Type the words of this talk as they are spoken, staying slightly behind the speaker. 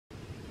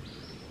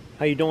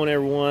How you doing,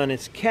 everyone?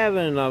 It's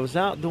Kevin. I was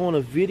out doing a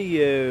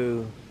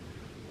video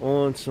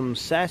on some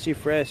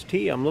sassafras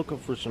tea. I'm looking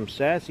for some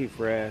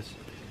sassafras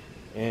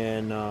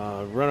and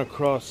run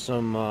across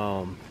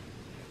some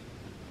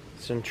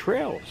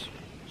centrales.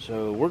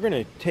 So we're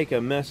gonna take a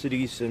mess of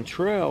these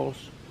centrales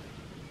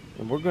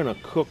and we're gonna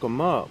cook them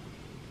up.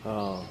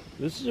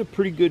 This is a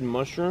pretty good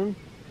mushroom.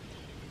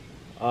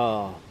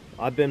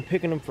 I've been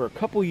picking them for a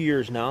couple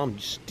years now. I'm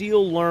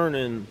still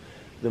learning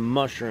the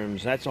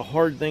mushrooms. That's a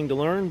hard thing to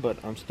learn, but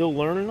I'm still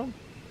learning them.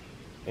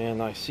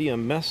 And I see a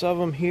mess of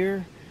them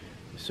here.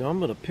 So I'm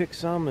gonna pick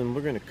some and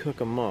we're gonna cook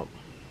them up.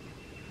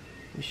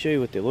 Let me show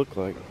you what they look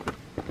like.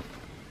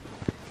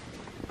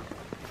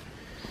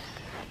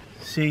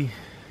 See,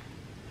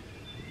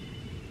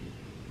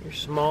 they're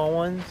small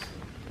ones,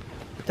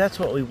 but that's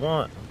what we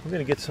want. We're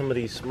gonna get some of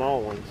these small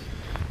ones.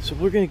 So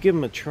we're gonna give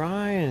them a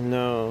try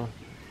and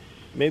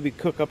maybe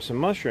cook up some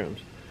mushrooms.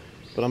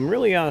 But I'm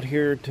really out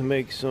here to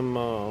make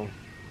some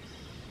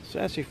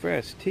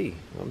sassafras tea.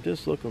 I'm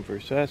just looking for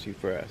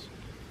sassafras.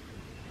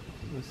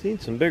 I've seen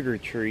some bigger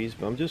trees,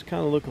 but I'm just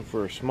kind of looking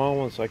for a small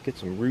one so I can get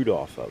some root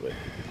off of it.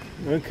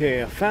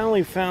 Okay, I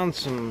finally found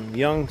some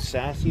young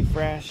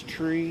sassafras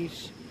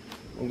trees.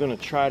 I'm gonna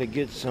try to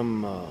get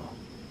some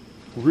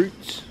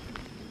roots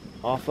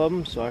off of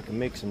them so I can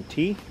make some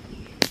tea.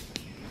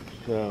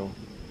 So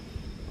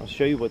I'll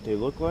show you what they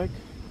look like.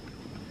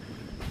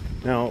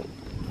 Now,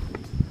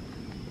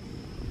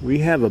 we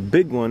have a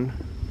big one.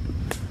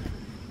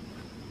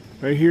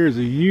 Right here is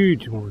a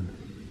huge one.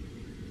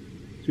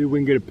 See if we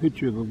can get a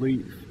picture of the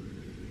leaf.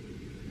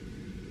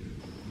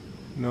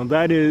 Now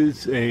that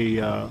is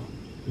a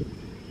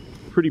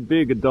pretty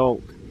big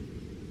adult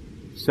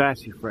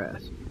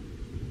sassafras.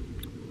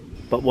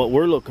 But what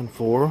we're looking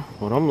for,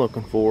 what I'm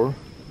looking for,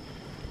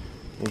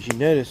 as you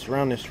notice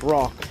around this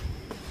rock,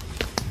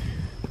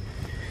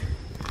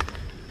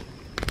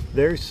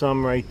 there's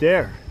some right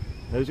there.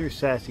 Those are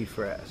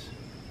sassafras.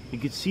 You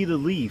can see the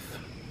leaf.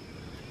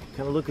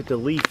 Kind of look at the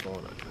leaf on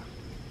it.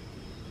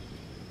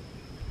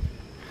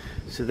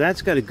 So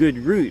that's got a good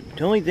root.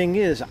 The only thing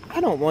is,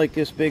 I don't like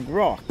this big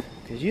rock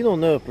because you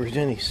don't know if there's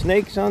any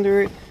snakes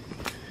under it.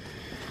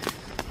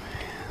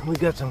 We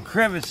got some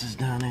crevices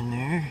down in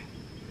there.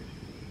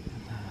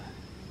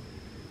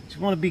 Just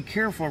want to be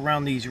careful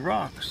around these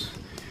rocks.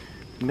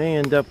 You may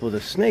end up with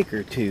a snake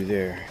or two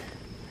there.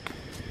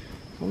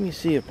 Let me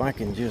see if I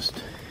can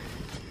just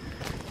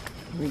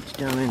reach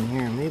down in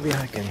here. Maybe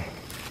I can.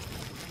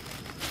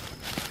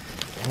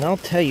 And I'll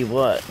tell you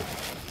what,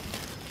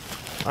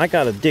 I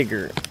got a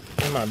digger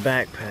in my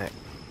backpack.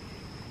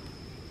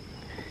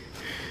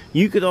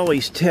 You could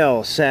always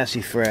tell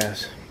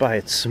sassafras by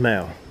its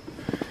smell.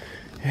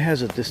 It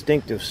has a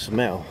distinctive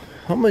smell.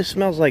 Almost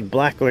smells like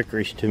black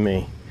licorice to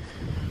me.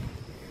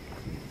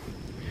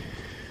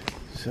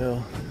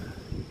 So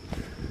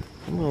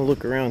I'm gonna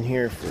look around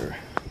here for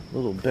a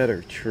little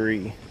better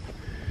tree.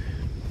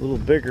 A little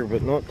bigger,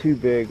 but not too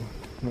big,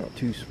 not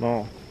too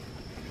small.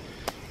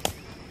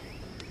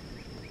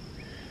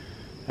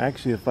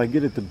 Actually, if I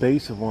get at the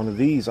base of one of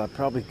these, I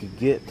probably could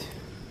get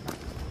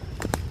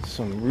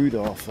some root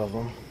off of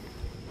them.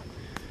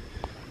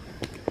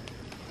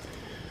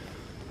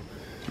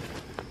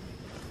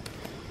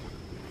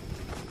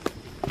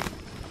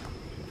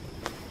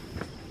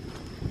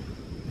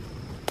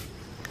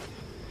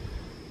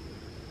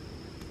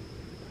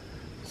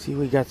 See,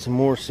 we got some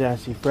more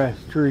sassafras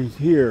trees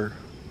here.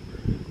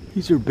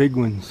 These are big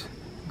ones.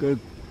 Got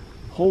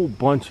whole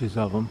bunches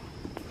of them.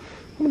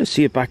 I'm going to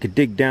see if I could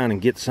dig down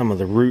and get some of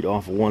the root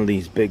off of one of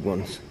these big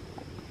ones.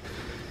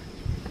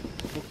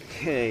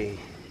 Okay.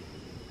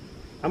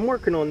 I'm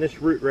working on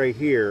this root right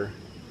here.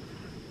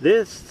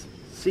 This,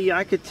 see,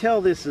 I could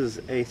tell this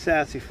is a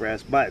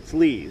sassafras by its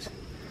leaves.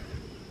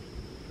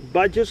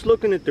 By just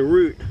looking at the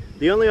root,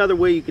 the only other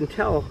way you can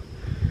tell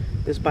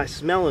is by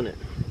smelling it.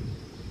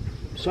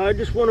 So I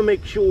just want to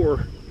make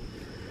sure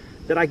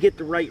that I get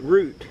the right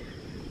root,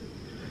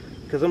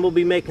 because I'm going to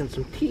be making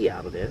some tea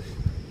out of this.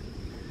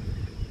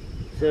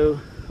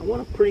 So I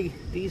want a pretty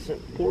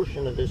decent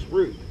portion of this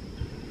root.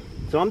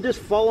 So I'm just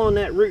following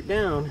that root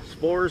down as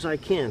far as I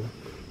can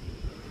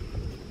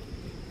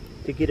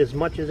to get as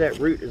much of that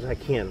root as I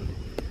can.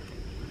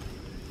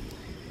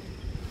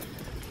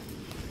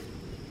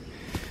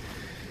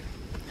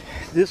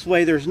 This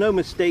way there's no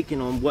mistaking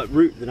on what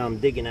root that I'm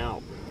digging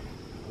out.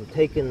 I'm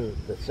taking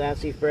the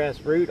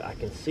sassafras root. I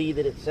can see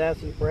that it's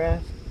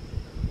sassafras.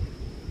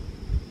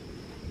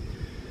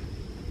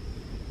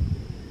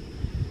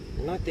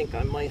 And I think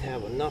I might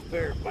have enough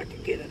there if I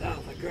could get it out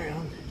of the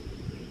ground.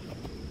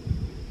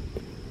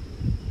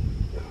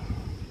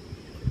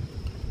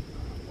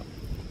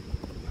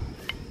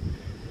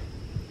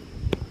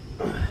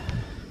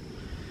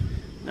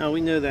 Now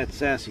we know that's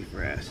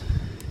sassafras.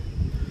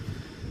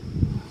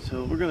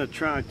 So we're going to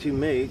try to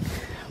make,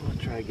 I'm going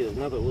to try to get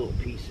another little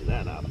piece of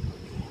that out.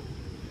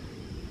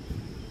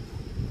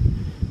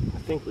 I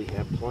think we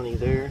have plenty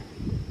there.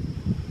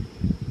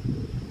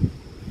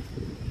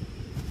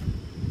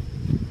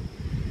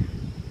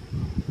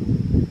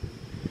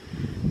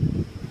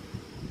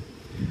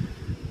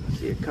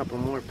 a couple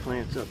more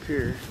plants up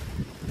here.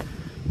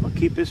 I'll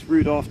keep this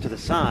root off to the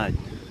side.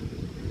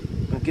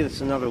 I'll get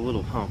us another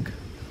little hunk.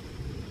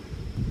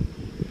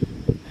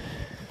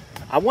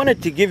 I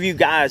wanted to give you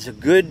guys a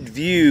good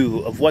view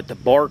of what the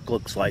bark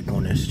looks like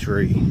on this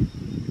tree.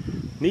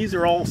 These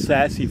are all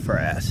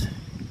sassafras.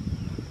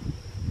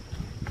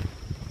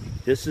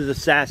 This is a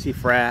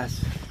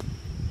sassafras.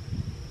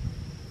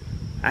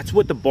 That's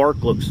what the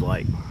bark looks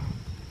like.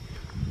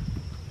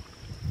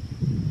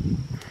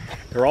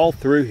 They're all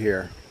through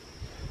here.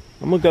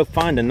 I'm gonna go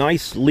find a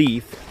nice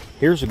leaf.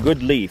 Here's a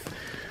good leaf.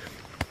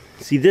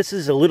 See, this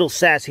is a little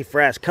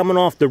sassafras coming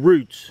off the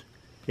roots.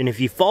 And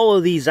if you follow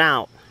these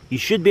out, you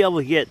should be able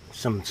to get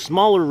some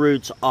smaller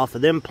roots off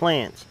of them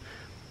plants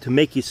to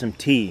make you some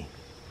tea.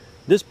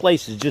 This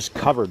place is just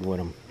covered with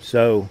them.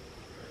 So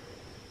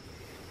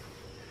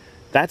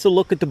that's a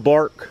look at the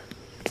bark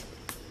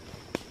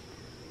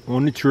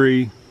on the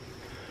tree.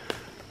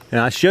 And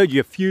I showed you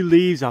a few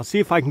leaves. I'll see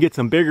if I can get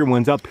some bigger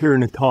ones up here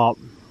in the top.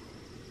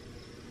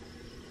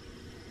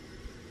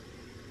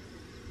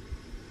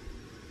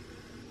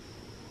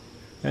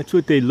 That's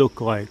what they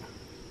look like.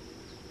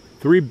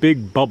 3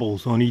 big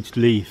bubbles on each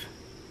leaf.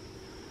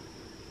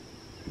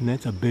 And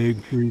that's a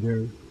big tree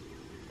there.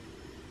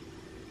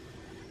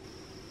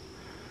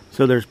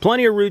 So there's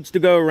plenty of roots to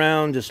go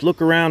around. Just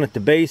look around at the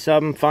base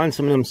of them, find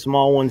some of them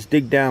small ones,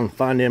 dig down,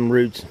 find them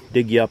roots,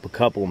 dig you up a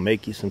couple, and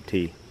make you some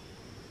tea.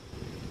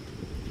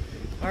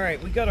 All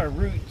right, we got our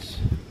roots.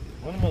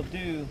 What I'm gonna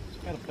do,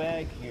 it's got a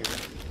bag here.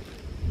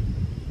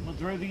 I'm gonna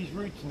throw these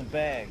roots in the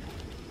bag.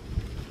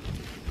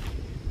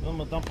 I'm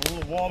gonna dump a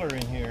little water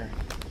in here,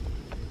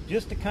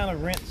 just to kind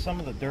of rinse some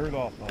of the dirt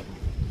off of them.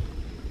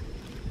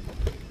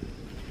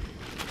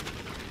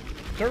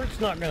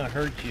 Dirt's not gonna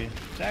hurt you.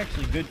 It's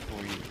actually good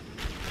for you.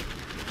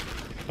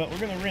 But we're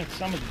gonna rinse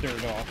some of the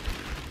dirt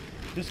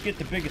off. Just get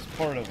the biggest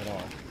part of it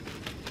off.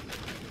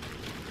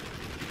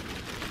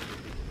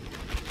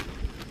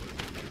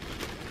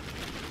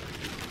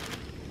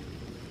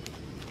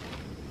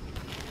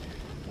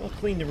 We'll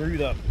clean the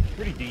root up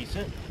pretty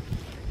decent.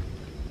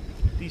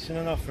 Decent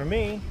enough for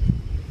me.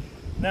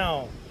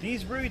 Now,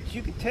 these roots,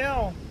 you can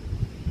tell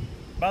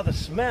by the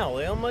smell.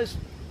 It almost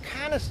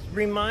kind of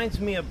reminds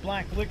me of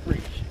black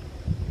licorice.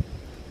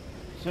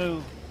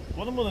 So,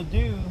 what I'm going to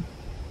do,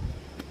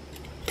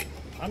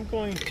 I'm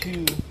going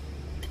to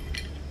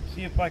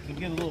see if I can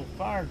get a little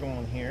fire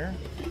going here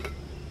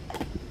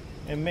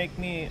and make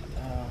me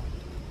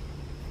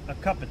a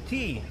cup of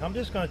tea. I'm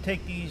just going to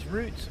take these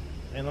roots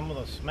and I'm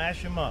going to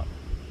smash them up.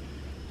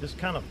 Just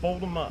kind of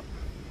fold them up.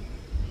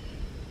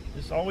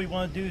 Just all we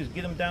want to do is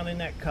get them down in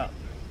that cup.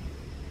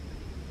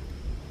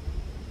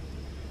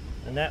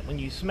 And that when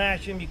you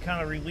smash them, you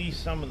kind of release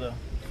some of the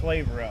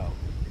flavor out.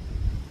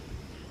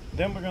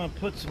 Then we're going to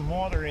put some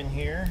water in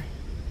here.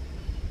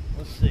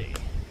 Let's see.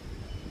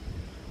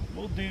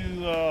 We'll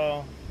do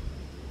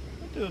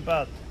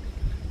about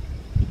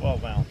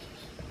 12 ounces.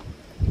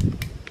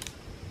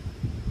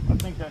 I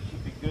think that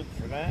should be good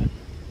for that.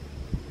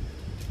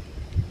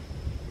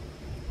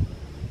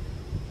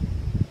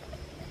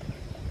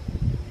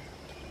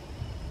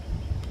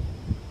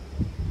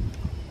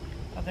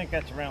 I think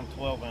that's around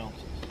 12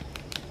 ounces.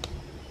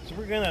 So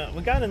we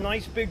got a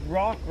nice big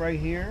rock right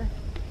here.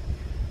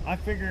 I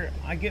figure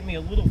I get me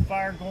a little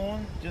fire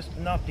going, just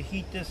enough to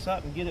heat this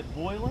up and get it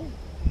boiling.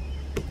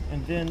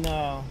 And then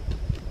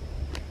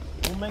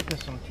we'll make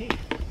us some tea.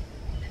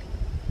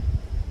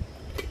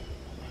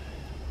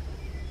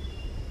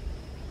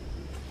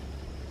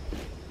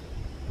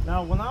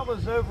 Now, when I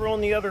was over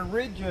on the other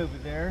ridge over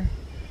there,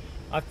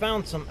 I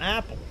found some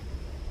apple,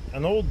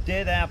 an old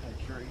dead apple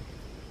tree.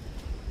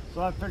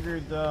 So I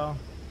figured,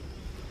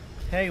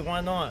 hey, why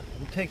not?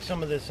 We'll take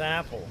some of this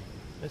apple.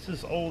 This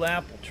is old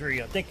apple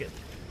tree. I think there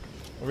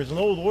was an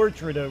old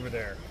orchard over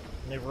there.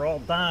 And they were all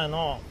dying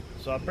off.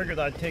 So I figured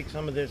I'd take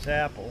some of this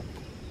apple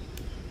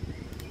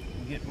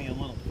and get me a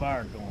little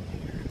fire going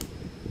here.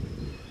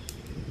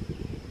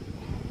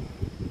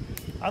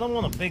 I don't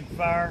want a big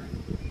fire.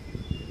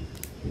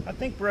 I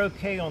think we're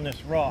okay on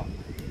this rock.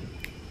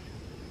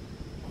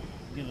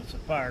 Get us a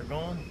fire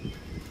going.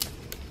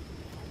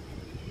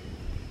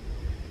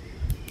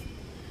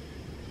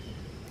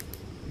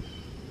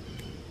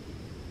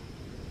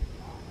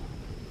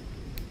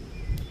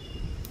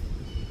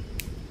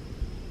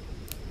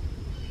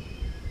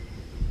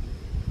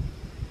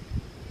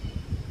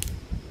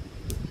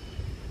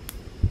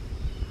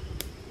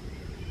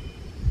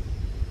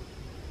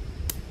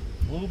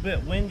 A little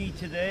bit windy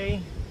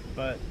today,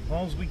 but as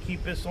long as we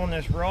keep this on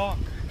this rock,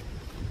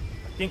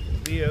 I think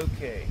we'll be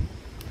okay.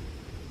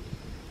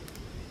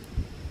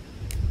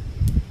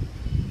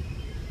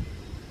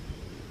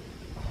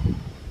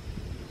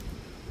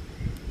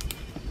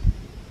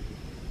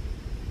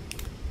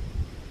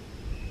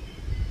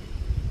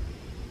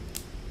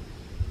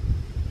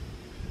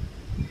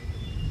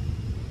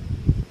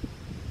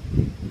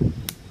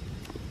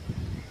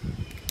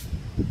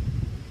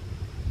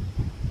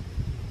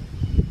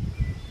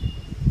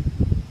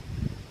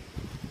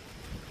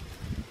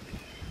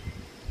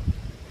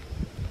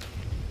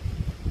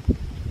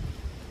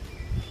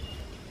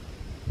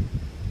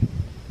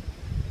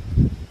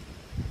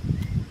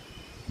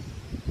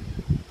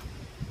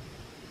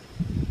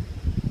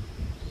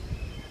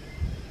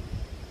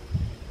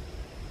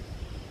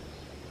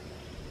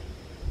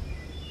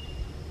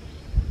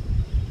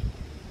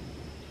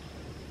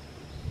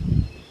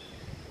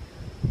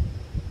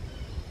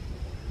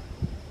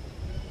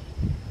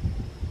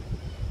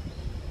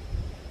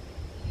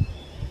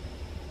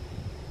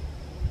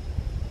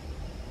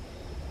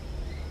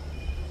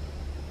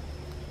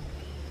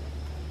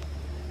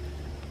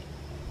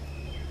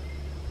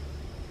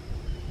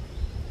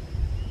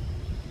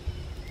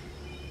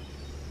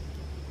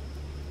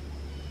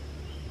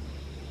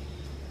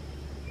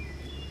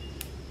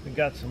 We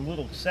got some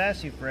little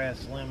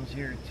sassafras limbs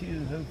here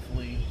too.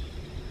 Hopefully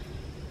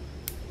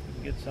we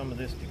can get some of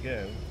this to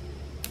go.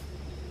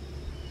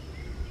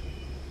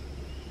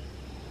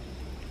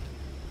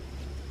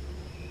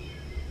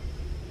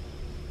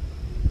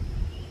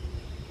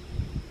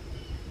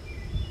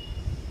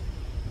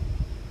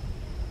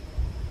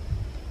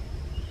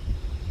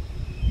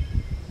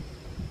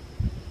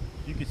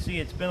 You can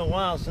see it's been a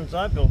while since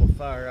I built a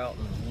fire out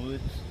in the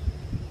woods.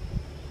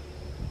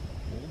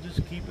 We'll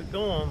just keep it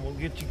going. We'll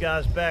get you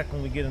guys back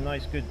when we get a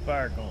nice good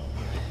fire going.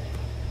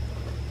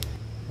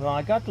 Well,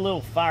 I got the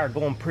little fire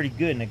going pretty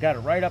good, and I got it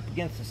right up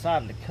against the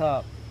side of the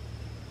cup.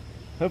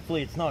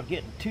 Hopefully it's not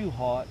getting too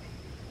hot.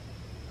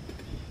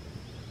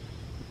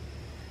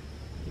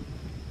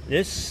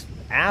 This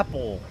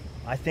apple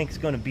I think is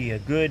going to be a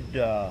good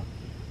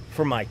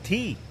for my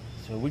tea.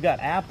 So we got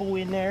apple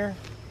in there.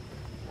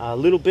 A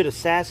little bit of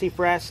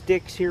sassafras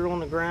sticks here on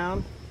the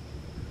ground.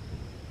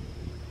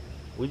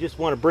 We just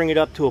want to bring it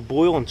up to a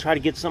boil and try to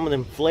get some of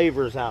them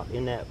flavors out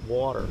in that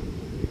water.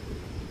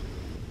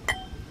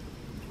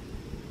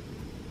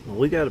 Well,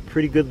 we got a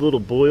pretty good little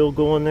boil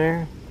going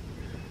there.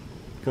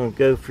 It's going to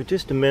go for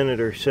just a minute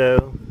or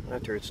so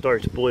after it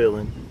starts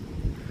boiling.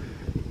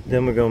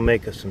 Then we're going to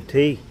make us some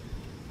tea.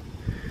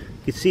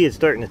 You can see it's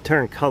starting to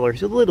turn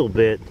colors a little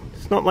bit.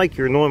 It's not like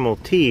your normal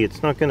tea.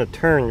 It's not going to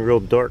turn real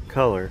dark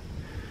color.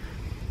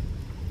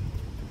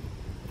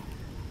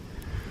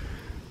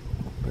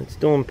 It's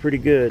doing pretty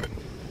good.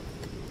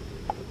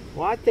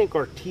 Well, I think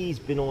our tea's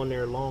been on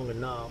there long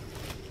enough.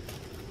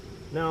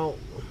 Now,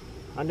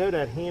 I know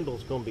that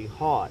handle's going to be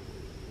hot.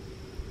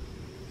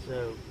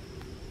 So,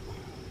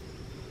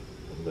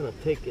 I'm going to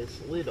take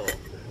this lid off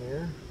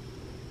here.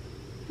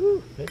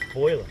 Whew, it's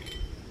boiling.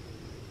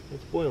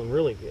 It's boiling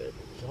really good.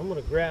 So I'm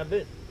going to grab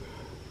it.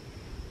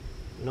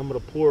 And I'm going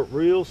to pour it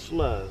real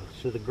slow.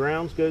 So the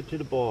grounds go to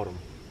the bottom.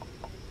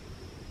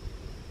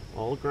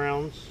 All the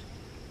grounds,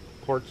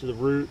 parts of the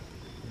root,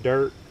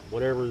 dirt,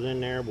 whatever's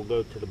in there will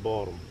go to the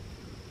bottom.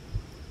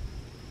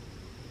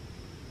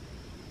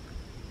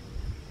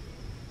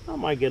 I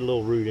might get a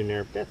little root in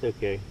there, but that's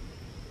okay.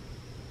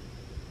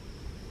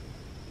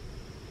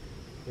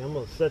 And I'm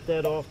going to set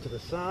that off to the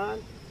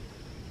side.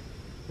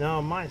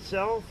 Now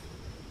myself,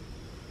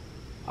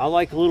 I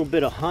like a little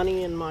bit of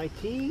honey in my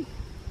tea.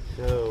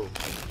 So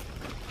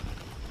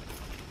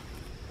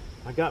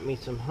I got me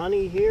some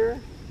honey here.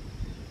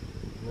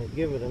 I'm going to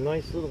give it a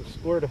nice little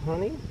squirt of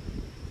honey.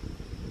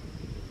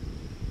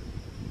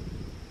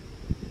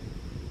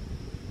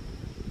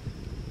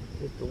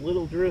 Just a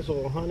little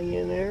drizzle of honey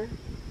in there.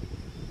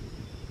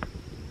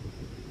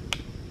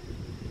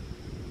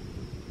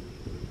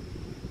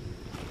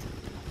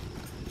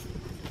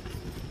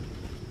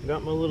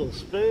 Got my little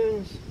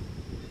spoons.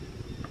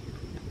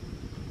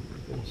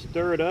 Gonna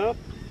stir it up.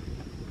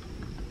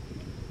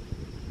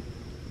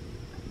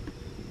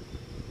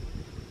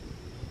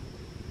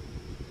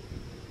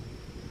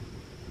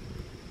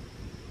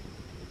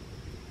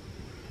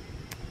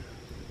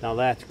 Now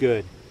that's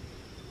good.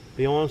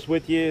 Be honest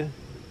with you,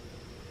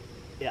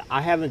 yeah,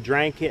 I haven't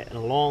drank it in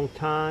a long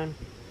time.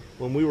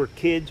 When we were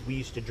kids, we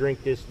used to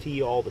drink this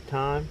tea all the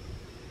time,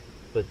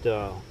 but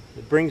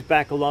it brings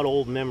back a lot of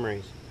old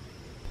memories.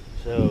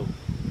 So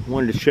I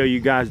wanted to show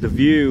you guys the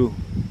view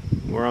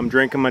where I'm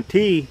drinking my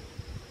tea.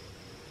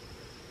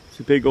 It's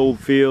a big old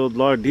field, a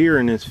lot of deer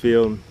in this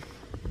field.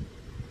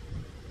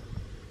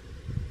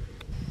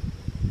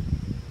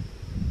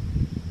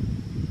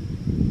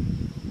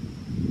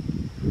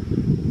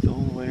 It's all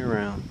the way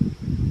around.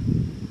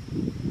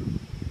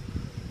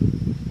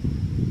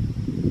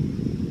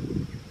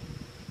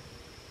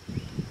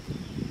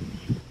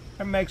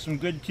 I make some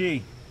good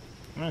tea.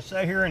 I'm gonna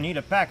sit here and eat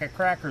a pack of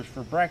crackers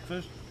for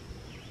breakfast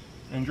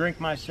and drink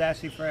my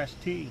sassafras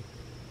tea.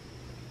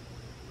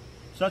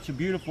 Such a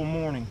beautiful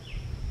morning.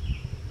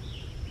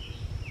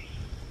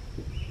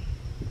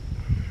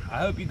 I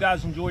hope you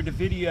guys enjoyed the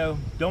video.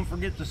 Don't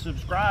forget to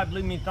subscribe,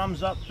 leave me a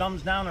thumbs up,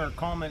 thumbs down, or a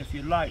comment if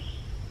you'd like.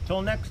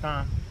 Till next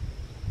time.